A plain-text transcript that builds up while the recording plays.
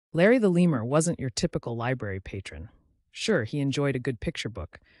Larry the Lemur wasn't your typical library patron. Sure, he enjoyed a good picture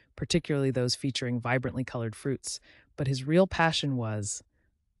book, particularly those featuring vibrantly colored fruits, but his real passion was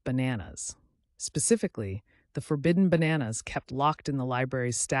bananas. Specifically, the forbidden bananas kept locked in the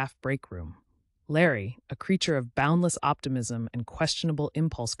library's staff break room. Larry, a creature of boundless optimism and questionable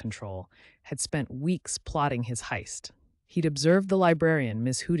impulse control, had spent weeks plotting his heist. He'd observed the librarian,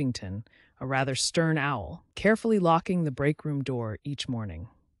 Miss Hootington, a rather stern owl, carefully locking the break room door each morning.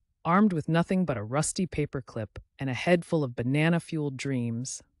 Armed with nothing but a rusty paperclip and a head full of banana-fueled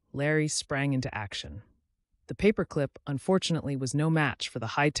dreams, Larry sprang into action. The paperclip, unfortunately, was no match for the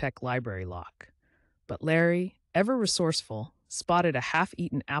high-tech library lock. But Larry, ever resourceful, spotted a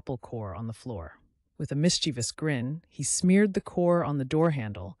half-eaten apple core on the floor. With a mischievous grin, he smeared the core on the door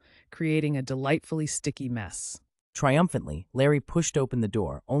handle, creating a delightfully sticky mess. Triumphantly, Larry pushed open the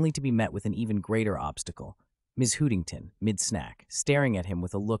door, only to be met with an even greater obstacle. Ms. Hootington, mid-snack, staring at him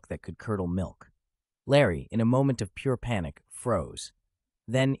with a look that could curdle milk. Larry, in a moment of pure panic, froze.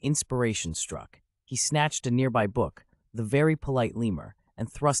 Then inspiration struck. He snatched a nearby book, The Very Polite Lemur,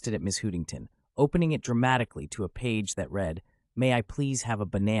 and thrust it at Miss Hootington, opening it dramatically to a page that read, "May I please have a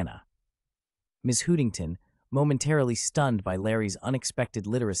banana?" Miss Hootington, momentarily stunned by Larry's unexpected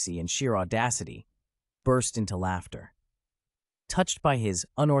literacy and sheer audacity, burst into laughter. Touched by his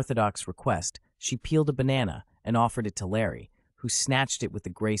unorthodox request, she peeled a banana and offered it to Larry, who snatched it with the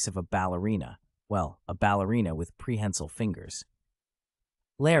grace of a ballerina. Well, a ballerina with prehensile fingers.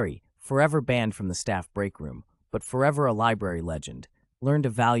 Larry, forever banned from the staff break room, but forever a library legend, learned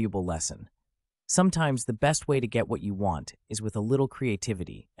a valuable lesson. Sometimes the best way to get what you want is with a little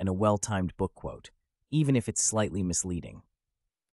creativity and a well-timed book quote, even if it's slightly misleading.